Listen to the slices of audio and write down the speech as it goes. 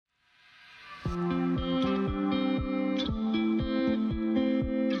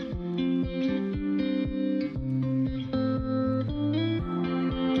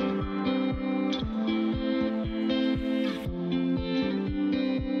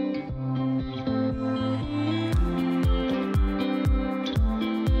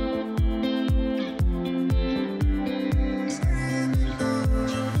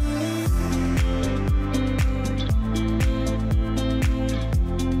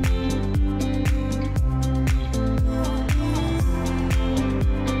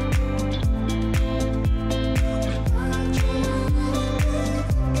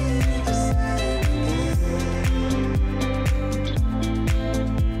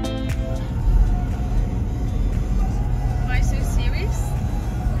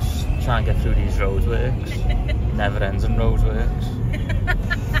can't get through these roadworks. Never ends in roadworks.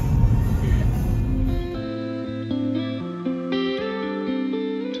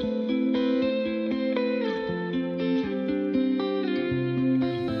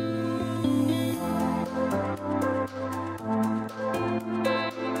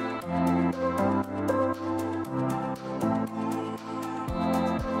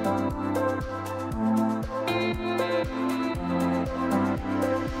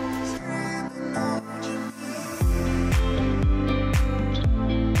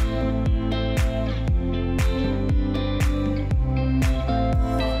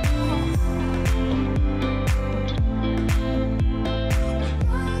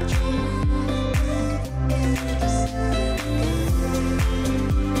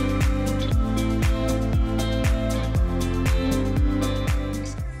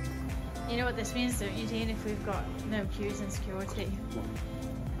 This means, don't you, Dean, if we've got no queues in security,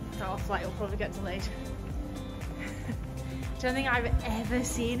 that our flight will probably get delayed. Don't think I've ever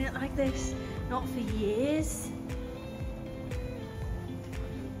seen it like this. Not for years.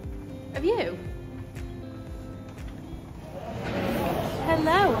 Have you?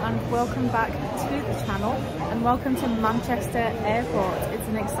 Hello and welcome back to the channel and welcome to Manchester Airport. It's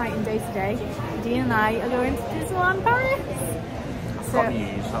an exciting day today. Dean and I are going to Disneyland Paris. So,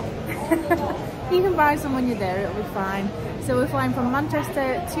 you can buy some when you're there, it'll be fine. So we're flying from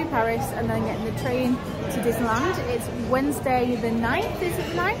Manchester to Paris and then getting the train to Disneyland. It's Wednesday the 9th, is it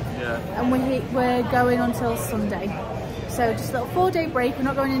the 9th? Yeah. And we're going until Sunday. So just a little 4-day break. We're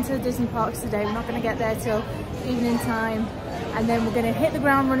not going into the Disney parks today. We're not going to get there till evening time. And then we're going to hit the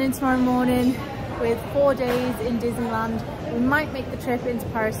ground running tomorrow morning with 4 days in Disneyland. We might make the trip into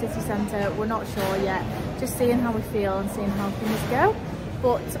Paris City Centre. We're not sure yet. Just seeing how we feel and seeing how things go.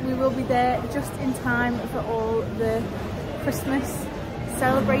 But we will be there just in time for all the Christmas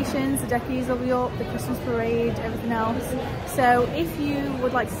celebrations. The deckies will be up, the Christmas parade, everything else. So if you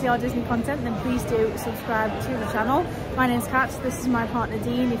would like to see our Disney content, then please do subscribe to the channel. My name's Kat, this is my partner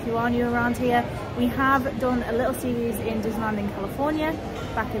Dean. If you are new around here, we have done a little series in Disneyland in California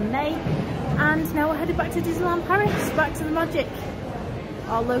back in May. And now we're headed back to Disneyland Paris, back to the magic.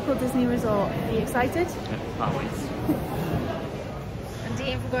 Our local Disney resort. Are you excited? Yeah, can't wait. And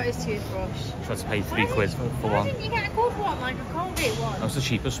Dean forgot his toothbrush. Tried to pay £3 for Why one. didn't you get a good one, like a Colgate one? That was the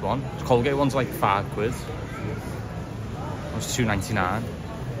cheapest one. The Colgate one's like £5. That was £2.99.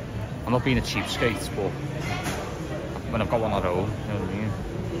 I'm not being a cheapskate, but when I've got one at home, you know what I mean?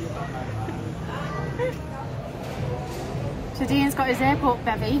 So Dean's got his airport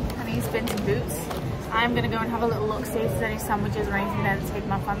bevy and he's been in Boots. I'm going to go and have a little look, see if there's any sandwiches or anything there that take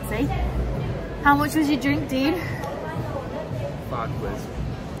my fancy. How much was your drink, Dean? £5.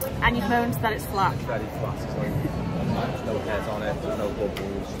 And you've moaned that it's flat. It's very flat, it's like there's no heads on it, there's no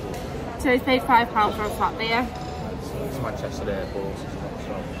bubbles. So he's paid £5 for a flat beer. It's Manchester Airport, so.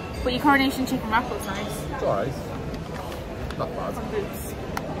 But your coronation chicken wrap looks nice. It's alright. Not bad. From Boots.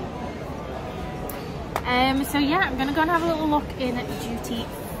 So yeah, I'm going to go and have a little look in duty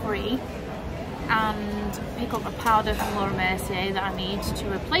free and pick up a powder from Laura Mercier that I need to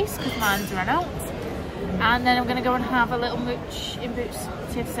replace because mine's run out. And then I'm going to go and have a little mooch in Boots,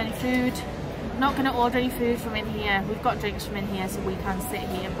 see if there's any food. I'm not going to order any food from in here. We've got drinks from in here so we can sit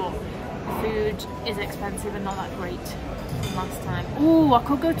here, but the food is expensive and not that great from last time. Ooh, I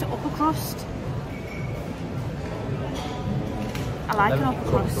could go to Upper Crust. I like an Upper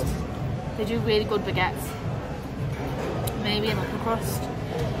Crust. They do really good baguettes. Maybe an Upper Crust.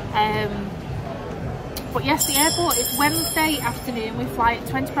 But yes, the airport is Wednesday afternoon. We fly at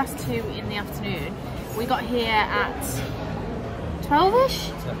 2:20 in the afternoon. We got here at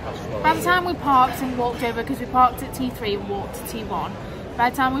 12ish. By the time we parked and walked over, because we parked at T3 and walked to T1. By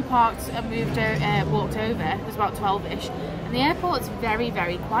the time we parked and walked over, it was about 12ish. And the airport's very,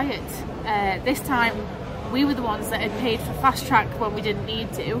 very quiet. This time, we were the ones that had paid for fast track when we didn't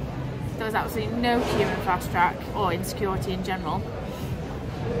need to. There was absolutely no queue in fast track or in security in general.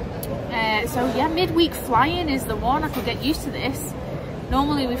 So yeah, midweek flying is the one. I could get used to this.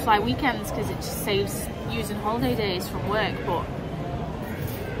 Normally we fly weekends because it just saves using holiday days from work, but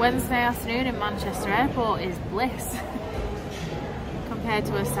Wednesday afternoon in Manchester Airport is bliss compared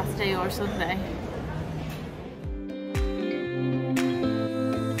to a Saturday or a Sunday.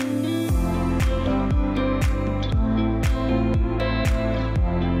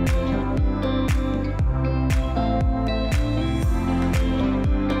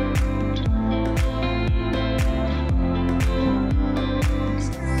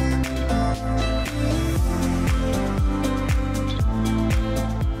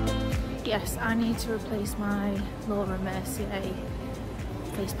 Yes, I need to replace my Laura Mercier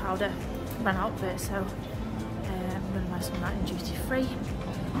face powder, ran out of it, so I'm going to buy some of that in duty free.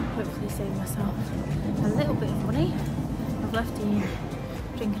 Hopefully save myself a little bit of money. I've left Ian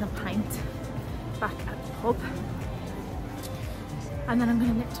drinking a pint back at the pub, and then I'm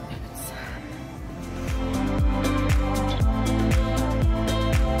going to nip to Boots.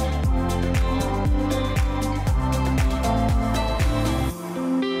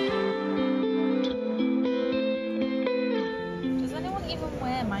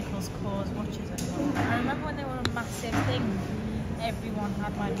 Everyone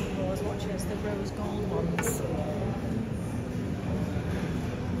had Michael Kors watches, the rose gold ones.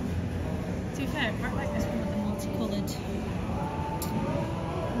 To be fair, I quite like this one with the multicoloured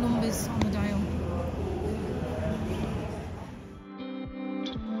numbers on the dial.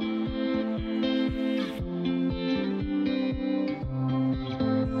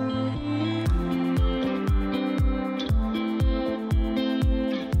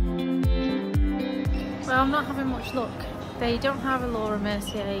 Well, I'm not having much luck. They don't have a Laura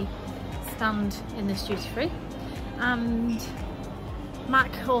Mercier stand in this duty free, and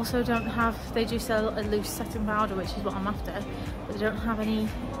MAC also don't have, they do sell a loose setting powder, which is what I'm after, but they don't have any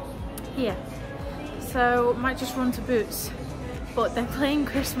here. So might just run to Boots, but they're playing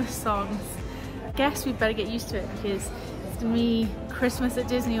Christmas songs. I guess we'd better get used to it because it's to me Christmas at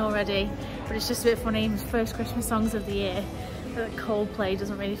Disney already, but it's just a bit funny, first Christmas songs of the year. Like Coldplay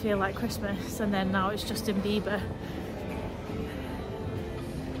doesn't really feel like Christmas, and then now it's Justin Bieber.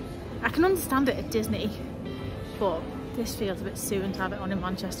 I can understand it at Disney, but this feels a bit soon to have it on in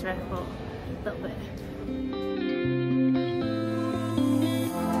Manchester Airport, a little bit.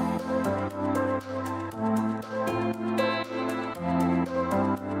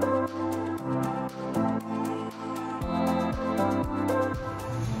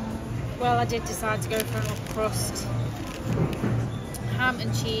 Well, I did decide to go for an up crust ham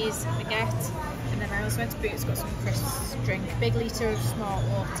and cheese baguette. And then I also went to Boots, got some crisps, drink, big litre of smart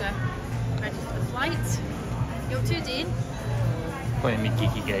water, ready for the flight. You up to, Dean? Playing me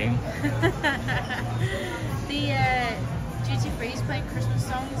geeky game. The duty free is playing Christmas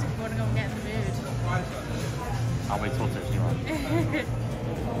songs if you want to go and get in the mood. I'll wait till Disneyland.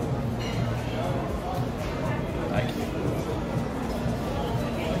 Thank you.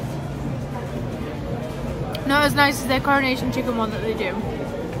 Not as nice as their coronation chicken one that they do.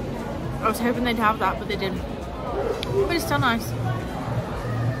 I was hoping they'd have that, but they didn't. But it's still nice.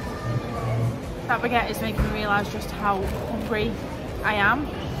 That baguette is making me realise just how hungry I am.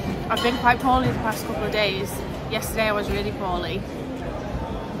 I've been quite poorly the past couple of days. Yesterday I was really poorly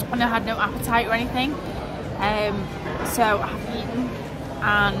and I had no appetite or anything. So I haven't eaten,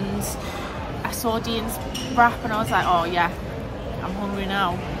 and I saw Dean's wrap and I was like, oh yeah, I'm hungry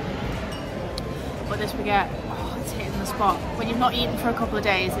now. But this baguette, oh, it's hitting the spot. When you've not eaten for a couple of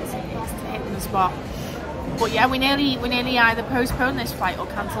days, it's hitting the spot. But yeah, we nearly either postponed this flight or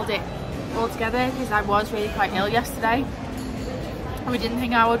cancelled it altogether because I was really quite ill yesterday. And we didn't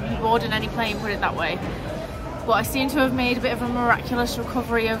think I would be boarding any plane, put it that way. But I seem to have made a bit of a miraculous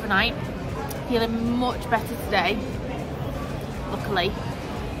recovery overnight. Feeling much better today, luckily.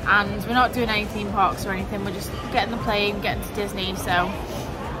 And we're not doing any theme parks or anything, we're just getting the plane, getting to Disney, so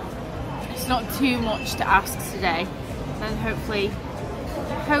it's not too much to ask today. Then hopefully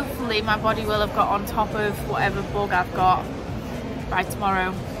my body will have got on top of whatever bug I've got by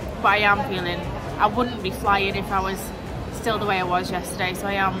tomorrow. But I am feeling, I wouldn't be flying if I was still the way I was yesterday, so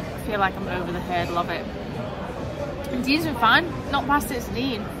I feel like I'm over the hurdle of it. And Dean's been fine, not past it's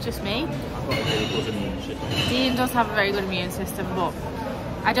Dean, just me. I've got a really good immune system. Dean does have a very good immune system, but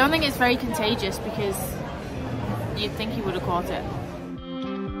I don't think it's very contagious because you'd think he would have caught it.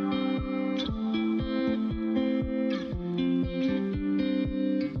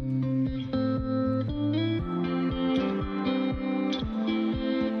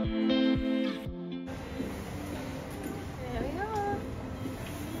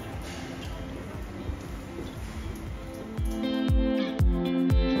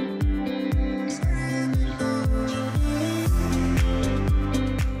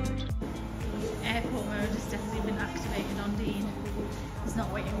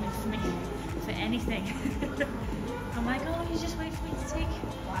 I'm like, oh, you just wait for me to take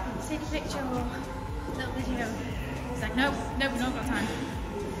a picture or a little video. He's like, nope, we've not got time.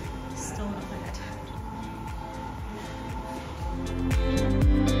 Still not there.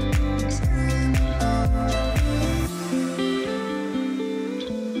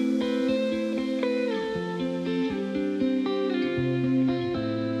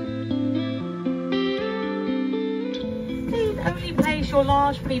 Only place your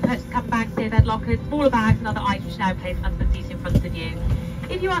large pre-purchase cover bags, near their lockers, smaller bags and other items now placed under the seat in front of you.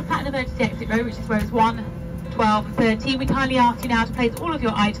 if you are sat in emergency exit row, which is rows 1, 12 and 13, we kindly ask you now to place all of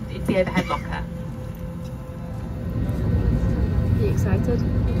your items into the overhead locker. Are you excited?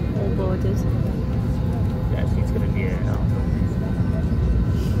 All boarded. Yeah, she's going to be here now.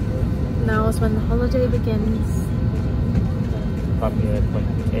 Now is when the holiday begins. Probably a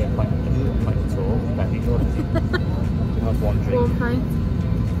pint tour, very good. Have one drink. 1 pint.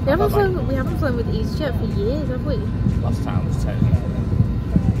 We haven't flown with EasyJet for years, have we? Last time was 10.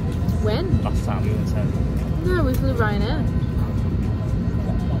 When? Last time we were 10. No, we flew Ryanair.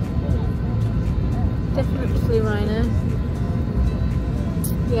 Definitely flew Ryanair.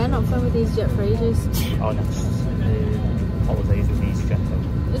 Yeah, not flown with EasyJet for ages. Oh, next holidays with EasyJet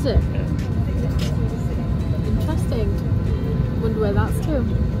though. Is it? Yeah. Interesting. Wonder where that's to.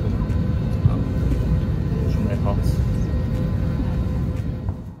 Somewhere hot.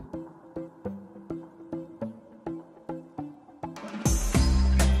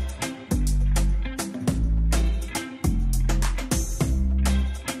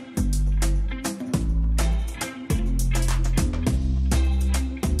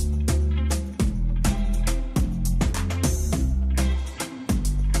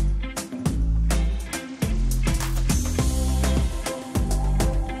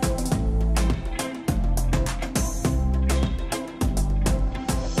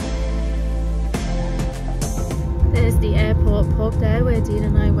 There's the airport pub there where Dean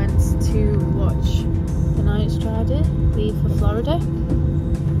and I went to watch the Night Strider leave for Florida.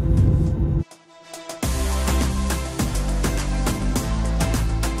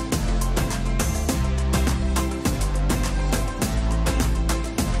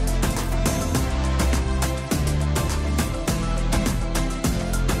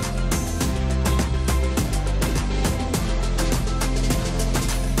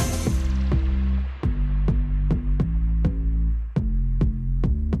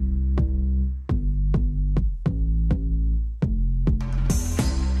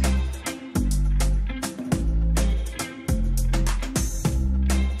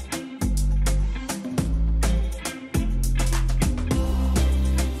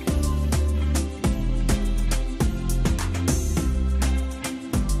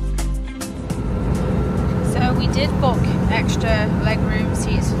 We did book extra legroom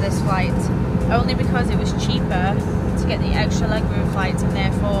seats for this flight only because it was cheaper to get the extra legroom flights and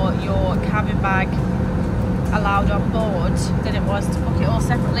therefore your cabin bag allowed on board than it was to book it all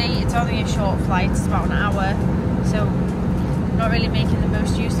separately. It's only a short flight, it's about an hour, so not really making the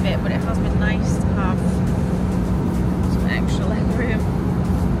most use of it, but it has been nice to have some extra legroom.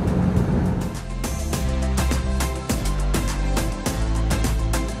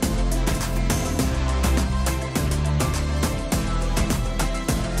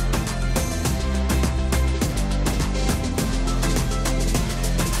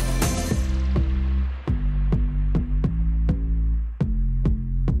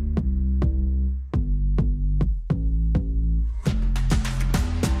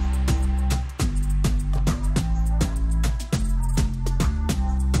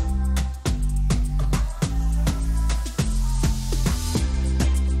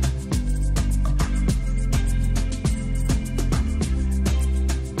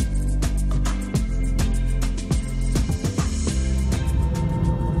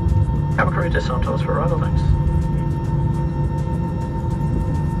 Have a great descent to us for arrival, thanks.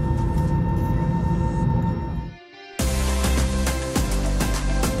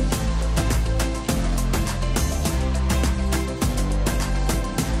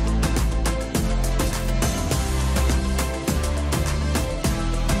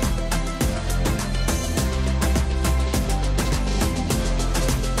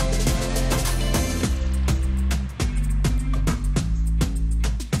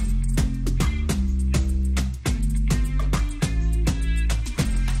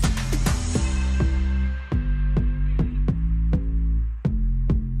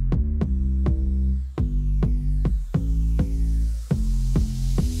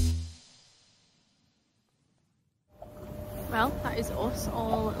 Well, that is us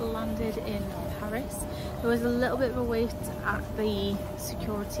all landed in Paris. There was a little bit of a wait at the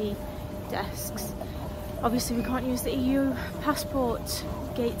security desks. Obviously we can't use the EU passport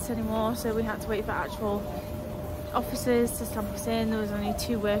gates anymore, so we had to wait for actual officers to stamp us in. There was only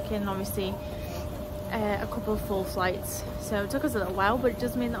 2 working, obviously a couple of full flights, so it took us a little while, but it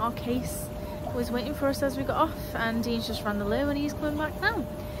does mean that our case was waiting for us as we got off, and Dean's just ran the loo and he's coming back now.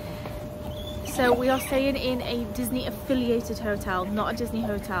 So we are staying in a Disney affiliated hotel, not a Disney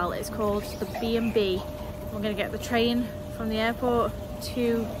hotel. It's called the B&B. We're going to get the train from the airport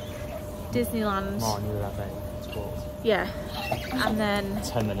to Disneyland. Marne-la-Valée Airport. Yeah, and then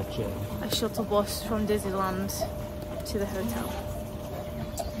 10-minute journey. a shuttle bus from Disneyland to the hotel.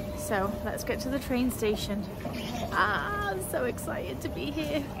 So let's get to the train station. I'm so excited to be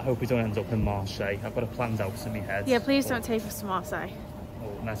here. I hope we don't end up in Marseille. I've got a planned house in my head. Yeah, please don't take us to Marseille.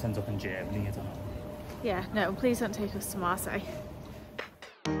 Or unless it ends up in Germany, I don't know. Yeah, no, please don't take us to Marseille.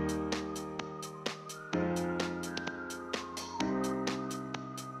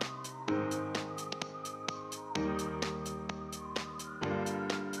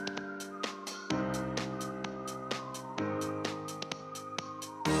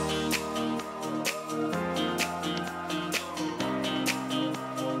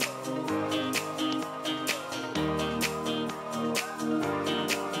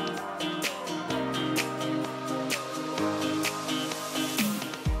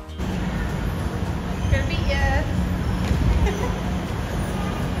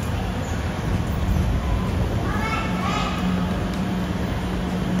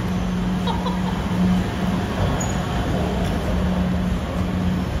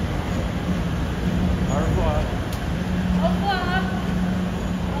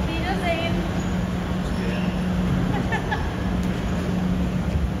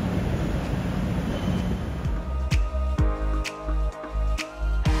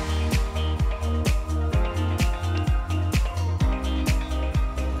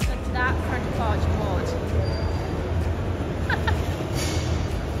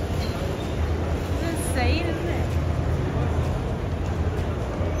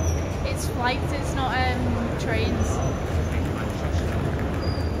 Flights, it's not trains.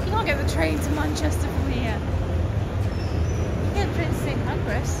 You can't get the train to Manchester from here. You can get the train to St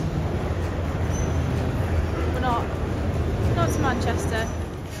Pancras, but not to Manchester.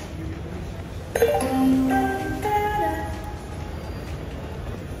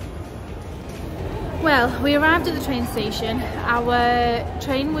 Well, we arrived at the train station. Our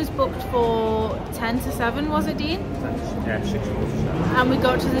train was booked for 10 to 7, was it, Dean? Yeah, 6 hours. And we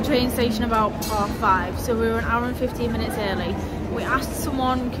got to the train station about 5:30, so we were an hour and 15 minutes early. We asked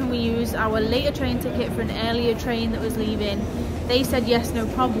someone, can we use our later train ticket for an earlier train that was leaving? They said yes, no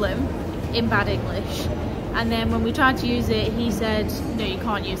problem, in bad English. And then when we tried to use it, he said, no, you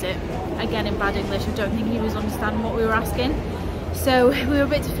can't use it. Again, in bad English. I don't think he was understanding what we were asking. So we were a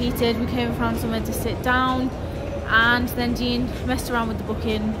bit defeated. We came and found somewhere to sit down, and then Dean messed around with the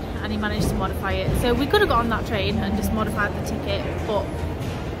booking and he managed to modify it. So we could have got on that train and just modified the ticket, but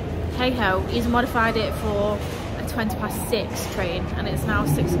hey ho, he's modified it for a 6:20 train, and it's now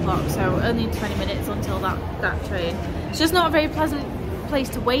 6 o'clock, so only 20 minutes until that train. It's just not a very pleasant place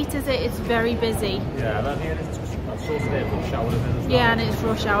to wait, is it? It's very busy. Yeah, that here is sort of their rush hour, isn't it, as well? Yeah, and it's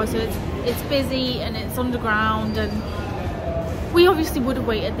rush hour, so it's busy and it's underground, and we obviously would have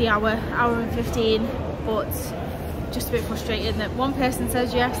waited the hour and 15, but just a bit frustrated that one person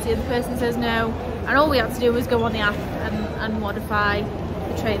says yes, the other person says no, and all we had to do was go on the app and modify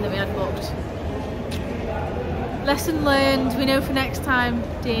the train that we had booked. Lesson learned, we know for next time,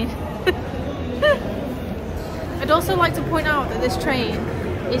 Dean. I'd also like to point out that this train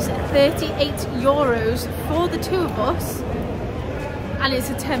is €38 for the two of us, and it's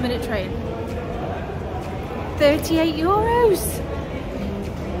a 10-minute train. €38!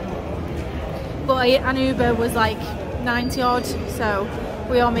 But an Uber was like 90 odd, so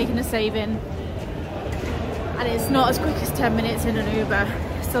we are making a saving. And it's not as quick as 10 minutes in an Uber.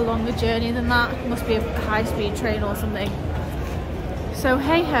 It's a longer journey than that. It must be a high-speed train or something. So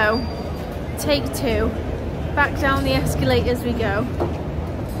hey ho, take 2. Back down the escalators we go.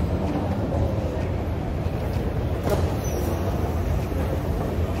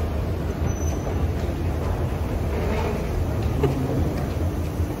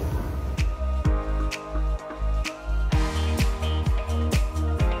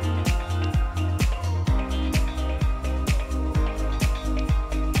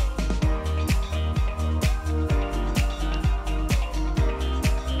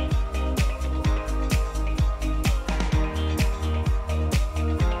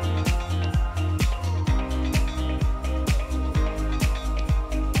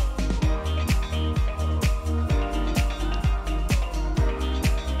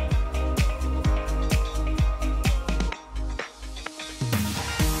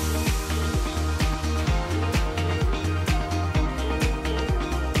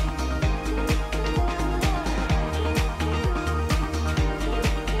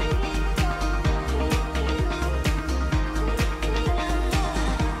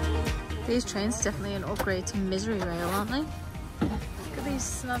 These trains are definitely an upgrade to Misery Rail, aren't they? Look at these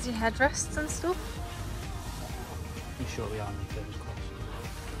snazzy headrests and stuff. I'm sure we are in the first class.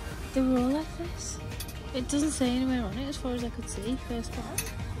 They were all like this. It doesn't say anywhere on it as far as I could see, first class.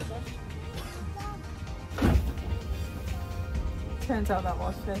 Turns out that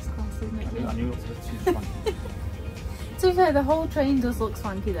was first class, isn't it? I knew it was a bit too swanky. To be fair, the whole train does look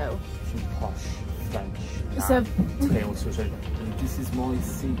swanky though. Some posh French. So this is my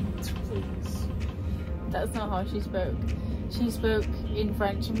seat, please. that's not how she spoke. She spoke in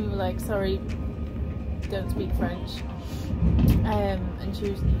French and we were like, sorry, don't speak French. And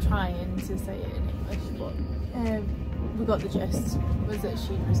she was trying to say it in English, but we got the gist, was that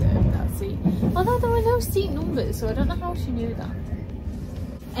she'd reserved that seat. Although there were no seat numbers, so I don't know how she knew that.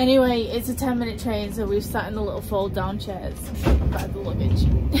 Anyway, it's a 10-minute train, so we've sat in the little fold-down chairs by the luggage.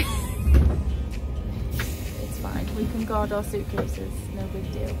 It's fine, we can guard our suitcases, no big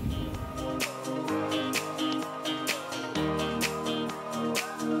deal.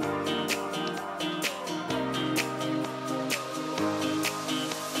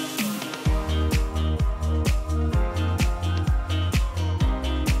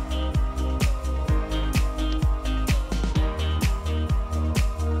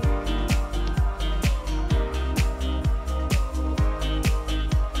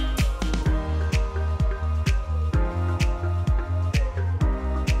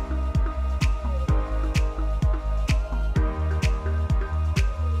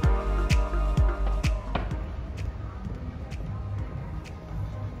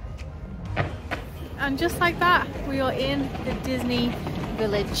 And just like that, we are in the Disney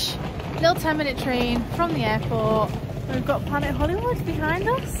Village. Little 10-minute train from the airport. We've got Planet Hollywood behind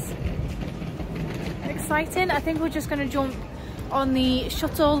us. Exciting. I think we're just going to jump on the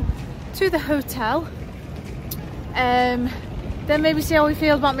shuttle to the hotel. Then maybe see how we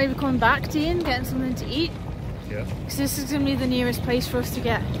feel about maybe coming back, Dean, getting something to eat. Yeah. Because this is going to be the nearest place for us to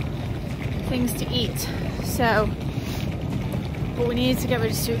get things to eat. So, but we need to get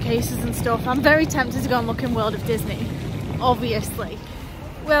rid of suitcases and stuff. I'm very tempted to go and look in World of Disney, obviously.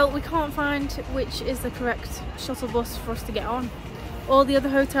 Well, we can't find which is the correct shuttle bus for us to get on. All the other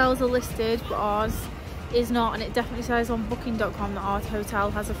hotels are listed, but ours is not, and it definitely says on booking.com that our hotel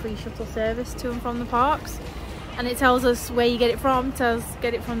has a free shuttle service to and from the parks. And it tells us where you get it from. It tells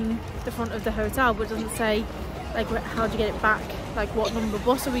get it from the front of the hotel, but it doesn't say like how do you get it back, like what number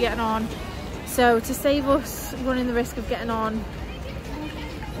bus are we getting on. So to save us running the risk of getting on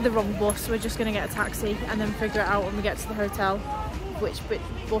the wrong bus, we're just going to get a taxi and then figure it out when we get to the hotel which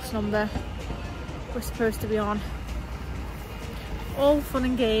bus number we're supposed to be on. All fun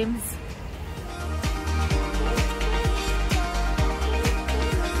and games.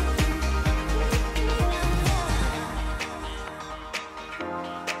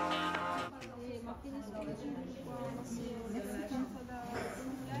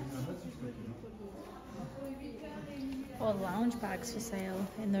 All lounge bags for sale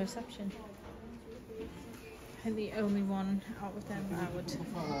in the reception. I think the only one out of them I would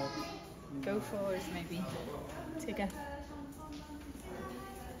go for is maybe Tigger.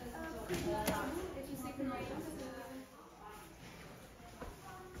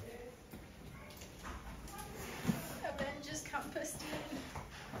 Avengers Campus.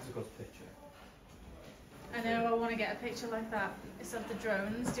 That's a good picture. I know, I want to get a picture like that. It's of the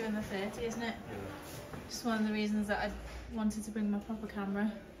drones doing the 30, isn't it? Yeah. Just one of the reasons that I wanted to bring my proper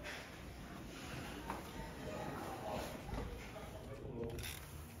camera.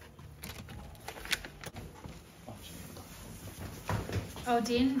 Oh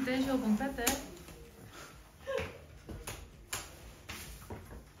Dean, there's your bunk bed there.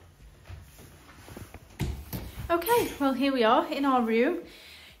 Okay, well here we are in our room.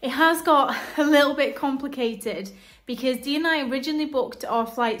 It has got a little bit complicated because Dee and I originally booked our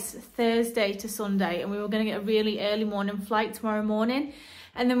flights Thursday to Sunday and we were going to get a really early morning flight tomorrow morning.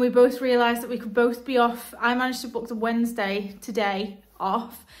 And then we both realised that we could both be off. I managed to book the Wednesday today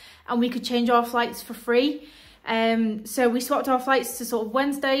off and we could change our flights for free. So we swapped our flights to sort of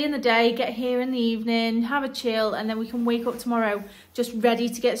Wednesday in the day, get here in the evening, have a chill, and then we can wake up tomorrow just ready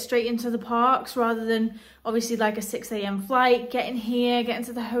to get straight into the parks rather than obviously like a 6 AM flight, getting here, getting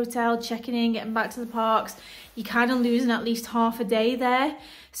to the hotel, checking in, getting back to the parks. You're kind of losing at least half a day there.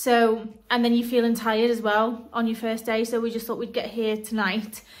 So, and then you're feeling tired as well on your first day. So we just thought we'd get here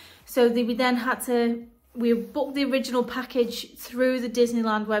tonight. So we then had to, we booked the original package through the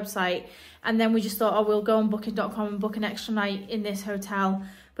Disneyland website. And then we just thought, oh, we'll go on booking.com and book an extra night in this hotel.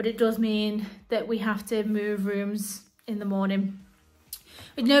 But it does mean that we have to move rooms in the morning.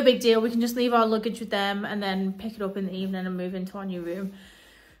 It's no big deal. We can just leave our luggage with them and then pick it up in the evening and move into our new room.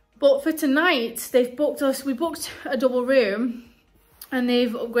 But for tonight, they've booked us, we booked a double room and they've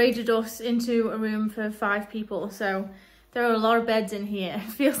upgraded us into a room for 5 people. So There are a lot of beds in here.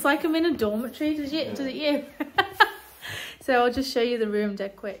 It feels like I'm in a dormitory, does it you? So I'll just show you the room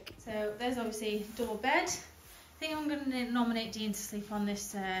dead quick. So there's obviously double bed. I think I'm going to nominate Dean to sleep on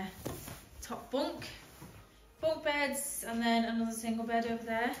this top bunk beds, and then another single bed over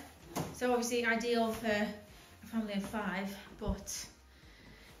there. So obviously ideal for a family of 5, but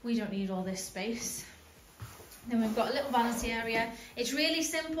we don't need all this space. Then we've got a little vanity area. It's really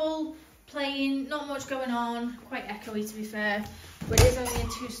simple, plain, not much going on, quite echoey to be fair, but it is only a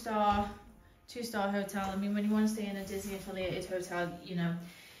two-star hotel. I mean, when you want to stay in a Disney affiliated hotel, you know,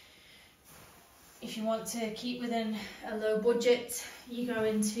 if you want to keep within a low budget, you go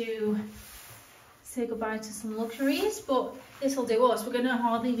into say goodbye to some luxuries, but this will do us. We're going to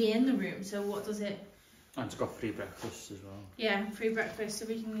hardly be in the room, so what does it? And it's got free breakfast as well. Yeah, free breakfast, so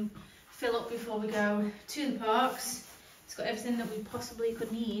we can fill up before we go to the parks. It's got everything that we possibly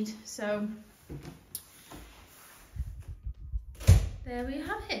could need, so there we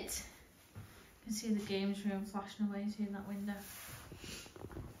have it. You can see the games room flashing away through that window.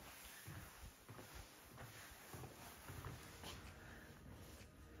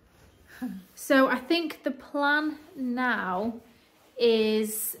 So I think the plan now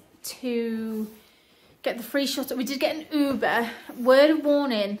is to get the free shuttle. We did get an Uber. Word of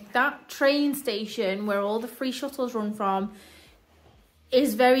warning, that train station where all the free shuttles run from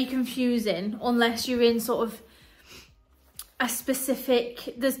is very confusing unless you're in sort of a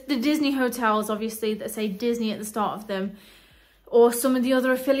specific, the Disney hotels obviously that say Disney at the start of them, or some of the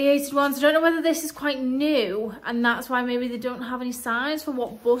other affiliated ones. I don't know whether this is quite new and that's why maybe they don't have any signs for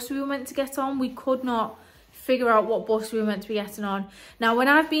what bus we were meant to get on. We could not figure out what bus we were meant to be getting on. Now, when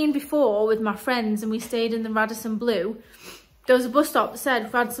I've been before with my friends and we stayed in the Radisson Blu, there was a bus stop that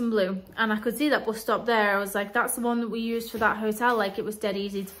said Radisson Blu, and I could see that bus stop there. I was like, that's the one that we used for that hotel. Like, it was dead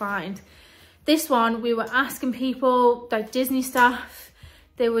easy to find. This one, we were asking people, like Disney staff,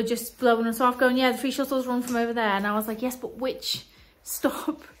 they were just blowing us off going, yeah, the free shuttles run from over there. And I was like, yes, but which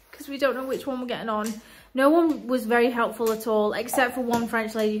stop? Because we don't know which one we're getting on. No one was very helpful at all, except for one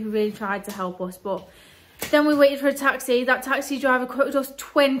French lady who really tried to help us. But then we waited for a taxi. That taxi driver quoted us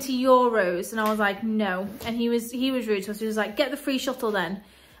 20 euros. And I was like, no. And he was rude to us. He was like, get the free shuttle then.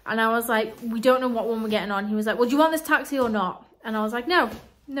 And I was like, we don't know what one we're getting on. He was like, well, do you want this taxi or not? And I was like, no,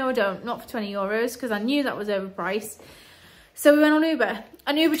 I don't. Not for 20 euros, because I knew that was overpriced. So we went on Uber,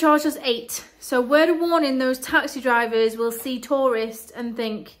 and Uber charged us 8. So word of warning, those taxi drivers will see tourists and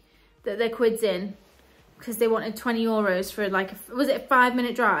think that they're quids in, because they wanted 20 euros for like, was it a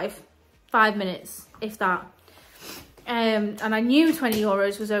 5-minute drive? 5 minutes, if that. And I knew 20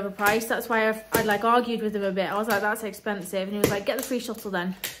 euros was overpriced. That's why I like argued with him a bit. I was like, that's expensive. And he was like, get the free shuttle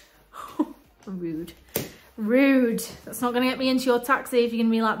then. Rude. Rude. That's not going to get me into your taxi if you're going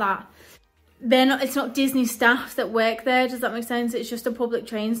to be like that. It's not Disney staff that work there, does that make sense? It's just a public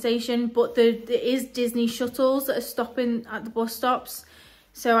train station, but there is Disney shuttles that are stopping at the bus stops.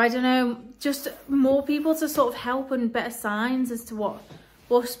 So I don't know, just more people to sort of help and better signs as to what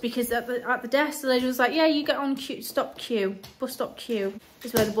bus, because at the desk the lady was like, yeah, you get on queue, stop queue, bus stop queue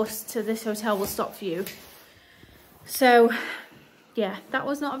is where the bus to this hotel will stop for you. So yeah, that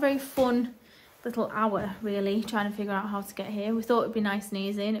was not a very fun little hour really, trying to figure out how to get here. We thought it'd be nice and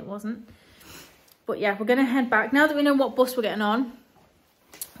easy and it wasn't. But yeah, we're going to head back. Now that we know what bus we're getting on,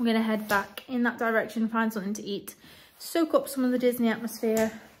 we're going to head back in that direction, find something to eat, soak up some of the Disney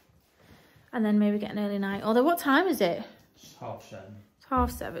atmosphere, and then maybe get an early night. Although, what time is it? It's 7:30. It's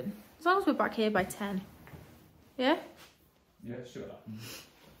 7:30. As long as we're back here by 10. Yeah? Yeah, sure.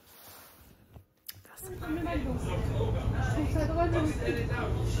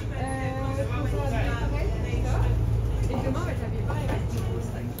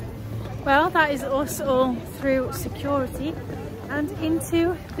 Well, that is us all through security and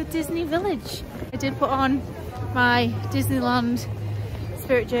into the Disney Village. I did put on my Disneyland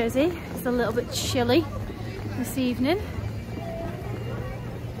Spirit jersey. It's a little bit chilly this evening.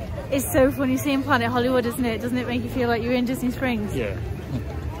 It's so funny seeing Planet Hollywood, isn't it? Doesn't it make you feel like you're in Disney Springs? Yeah.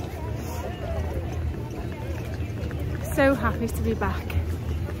 So happy to be back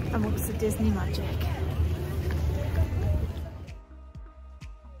amongst the Disney magic.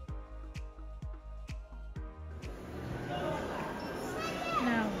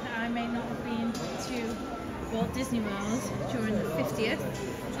 Now, I may not have been to Walt Disney World during the 50th.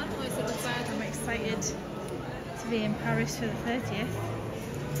 I'm excited to be in Paris for the 30th.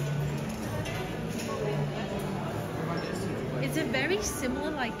 It's a very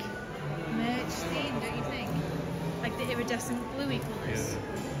similar like merch theme, don't you think? Like the iridescent bluey colours.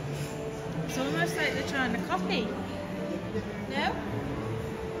 Yeah. It's almost like they're trying to copy. No?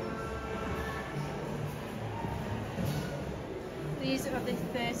 These are the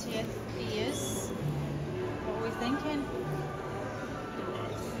 30th years. What are we thinking?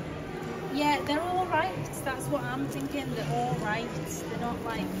 Yeah, they're all right. That's what I'm thinking. They're all right. They're not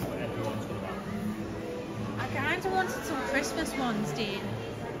like. I kind of wanted some Christmas ones, Dean.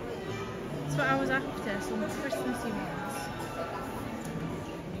 That's what I was after. Some Christmassy ones.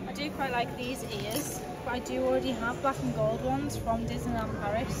 I do quite like these ears, but I do already have black and gold ones from Disneyland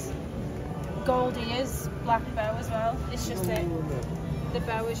Paris. Gold ears, black bow as well. It's just that the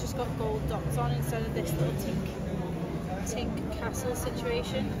bow has just got gold dots on instead of this little tink castle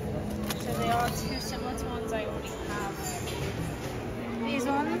situation. So they are two similar to ones I already have. These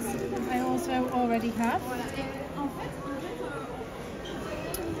ones I also already have.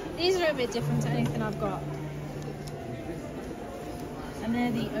 These are a bit different to anything I've got. And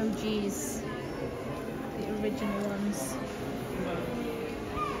they're the OGs, the original ones.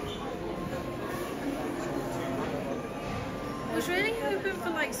 I was really hoping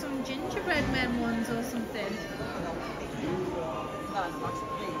for like some gingerbread men ones or something.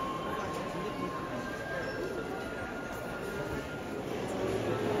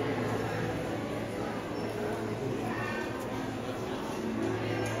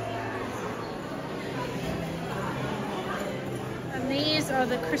 And these are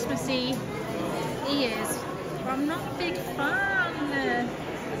the Christmassy ears. But I'm not a big fan.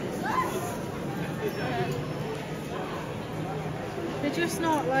 They're just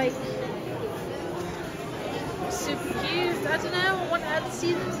not like super cute. I don't know. I'd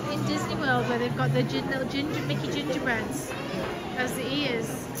see them in Disney World where they've got the little Mickey gingerbreads as the ears.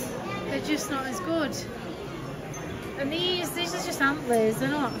 They're just not as good. And these are just antlers. They're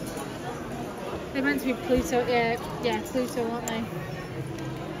not. They're meant to be Pluto. Yeah, Pluto, aren't they?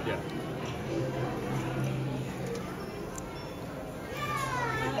 Yeah.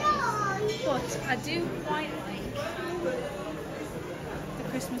 But I do quite like the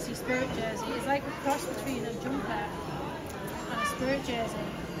Christmassy spirit jersey. It's like a cross between a jumper and a spirit jersey.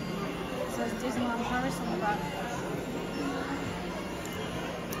 It says Disneyland Paris on the back.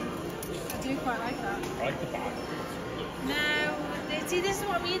 I do quite like that. I like the bag. No, see, this is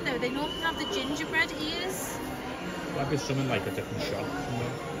what I mean though. They normally have the gingerbread ears. Like there's something like a different shop.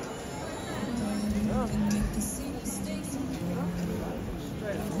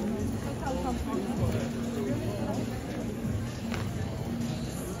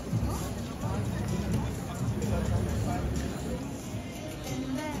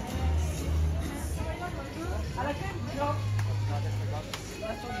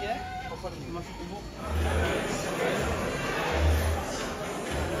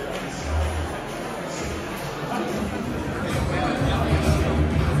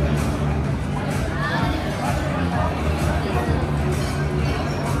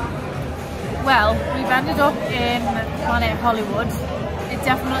 Well, we've ended up in Planet Hollywood. It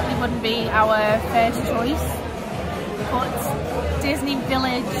definitely wouldn't be our first choice, but Disney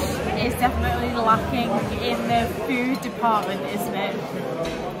Village is definitely lacking in the food department, isn't it?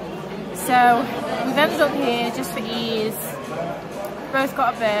 So we've ended up here just for ease. Both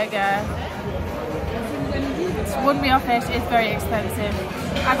got a burger. This wouldn't be our first. It's very expensive.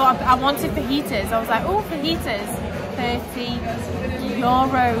 I wanted fajitas. I was like, oh, fajitas,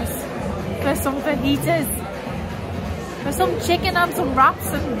 €30 for some fajitas. For some chicken and some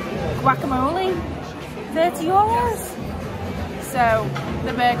wraps and guacamole, €30. So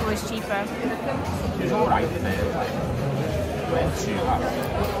the burger was cheaper. It's alright, isn't it?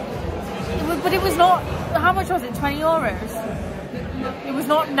 But it was not, how much was it, €20? It was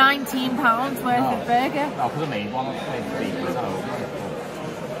not £19 worth of burger. No, for the main one,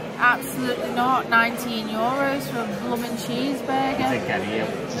 Absolutely not. €19 for a blooming cheeseburger.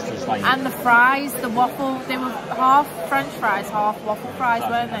 Just like... And the fries, the waffle, they were half French fries, half waffle fries,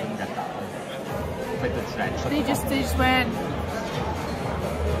 weren't they? Like the trench. They just weren't.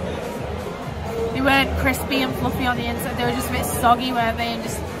 They weren't crispy and fluffy on the inside. They were just a bit soggy, weren't they? And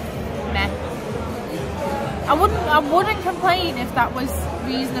just meh. I wouldn't complain if that was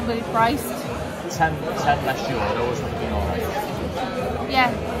reasonably priced. 10 less euros would be alright.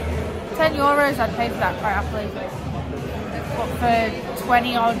 Yeah, €10 I'd pay for that quite happily. But for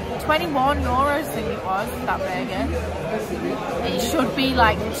 21 euros I think it was, that burger, it should be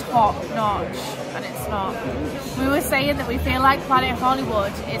like top notch, and it's not. We were saying that we feel like Planet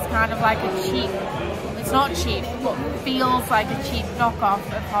Hollywood is kind of like a cheap, it's not cheap, but feels like a cheap knockoff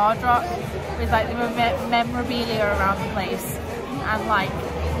of Hard Rock, with like the memorabilia around the place, and like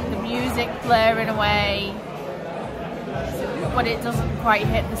the music blaring away, but it doesn't quite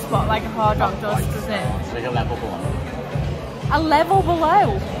hit the spot like a Hard Rock does it? It's like a level below. A level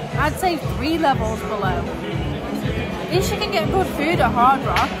below? I'd say 3 levels below. At least you can get good food at Hard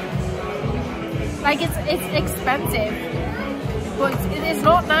Rock. Like it's expensive, but it's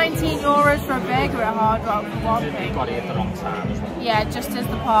not 19 euros for a burger at Hard Rock for one thing. You got it at the wrong time as well. Yeah, just as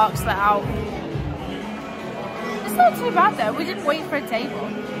the park's let out. It's not too bad though. We didn't wait for a table.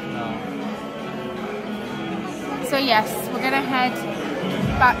 No. So yes, we're gonna head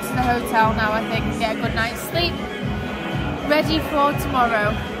back to the hotel now, I think, and get a good night's sleep. Ready for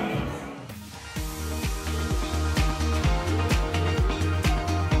tomorrow.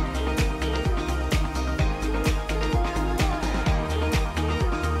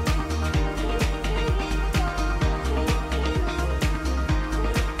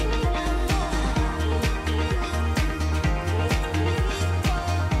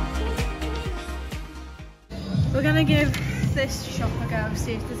 We're gonna give this shop a go,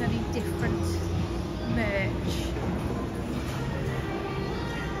 see if there's any different merch.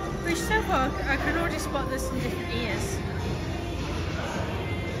 Which so far I can already spot there's some different ears.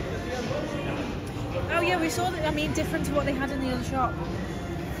 Oh yeah, we saw that, I mean different to what they had in the other shop.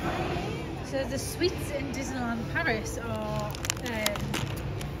 So the sweets in Disneyland Paris are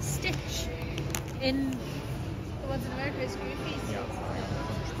Stitch. In the ones in America is Goofies. Yeah.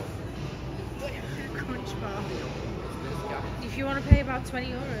 Crunch bar. If you want to pay about 20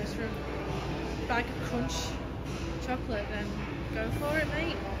 euros for a bag of crunch chocolate, then go for it,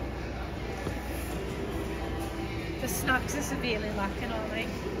 mate. The snacks are severely lacking, aren't they?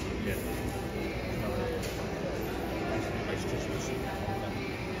 Yeah.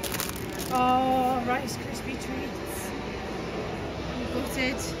 Oh, Rice Krispie treats. I'm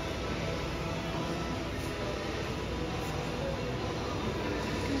gutted.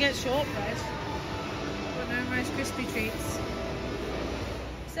 You can get shortbread. No Rice Krispie treats.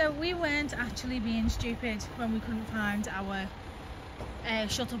 So we weren't actually being stupid when we couldn't find our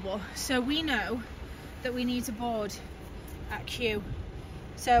shuttle bus. So we know that we need to board at Q.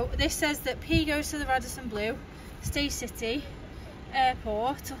 So this says that P goes to the Radisson Blu, Stay City,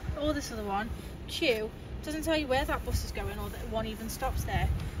 Airport, or this other one. Q doesn't tell you where that bus is going or that one even stops there.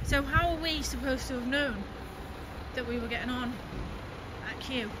 So how are we supposed to have known that we were getting on at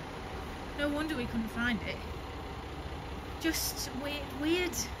Q? No wonder we couldn't find it. Just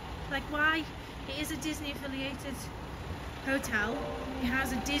weird. Like why? It is a Disney affiliated hotel. It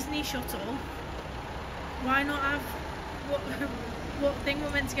has a Disney shuttle. Why not have what thing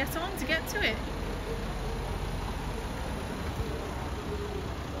we're meant to get on to get to it?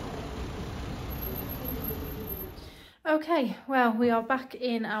 Okay, well we are back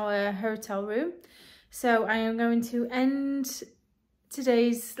in our hotel room. So I am going to end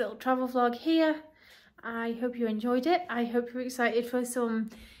today's little travel vlog here. I hope you enjoyed it. I hope you're excited for some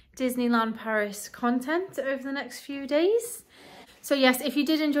Disneyland Paris content over the next few days. So yes, if you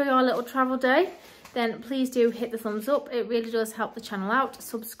did enjoy our little travel day, then please do hit the thumbs up. It really does help the channel out.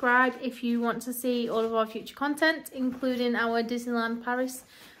 Subscribe if you want to see all of our future content, including our Disneyland Paris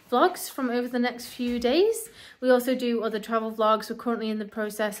vlogs from over the next few days. We also do other travel vlogs. We're currently in the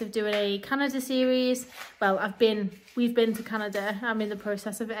process of doing a Canada series. Well, we've been to Canada. I'm in the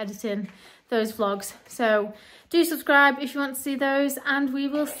process of editing those vlogs. So do subscribe if you want to see those, and we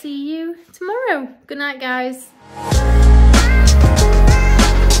will see you tomorrow. Good night, guys.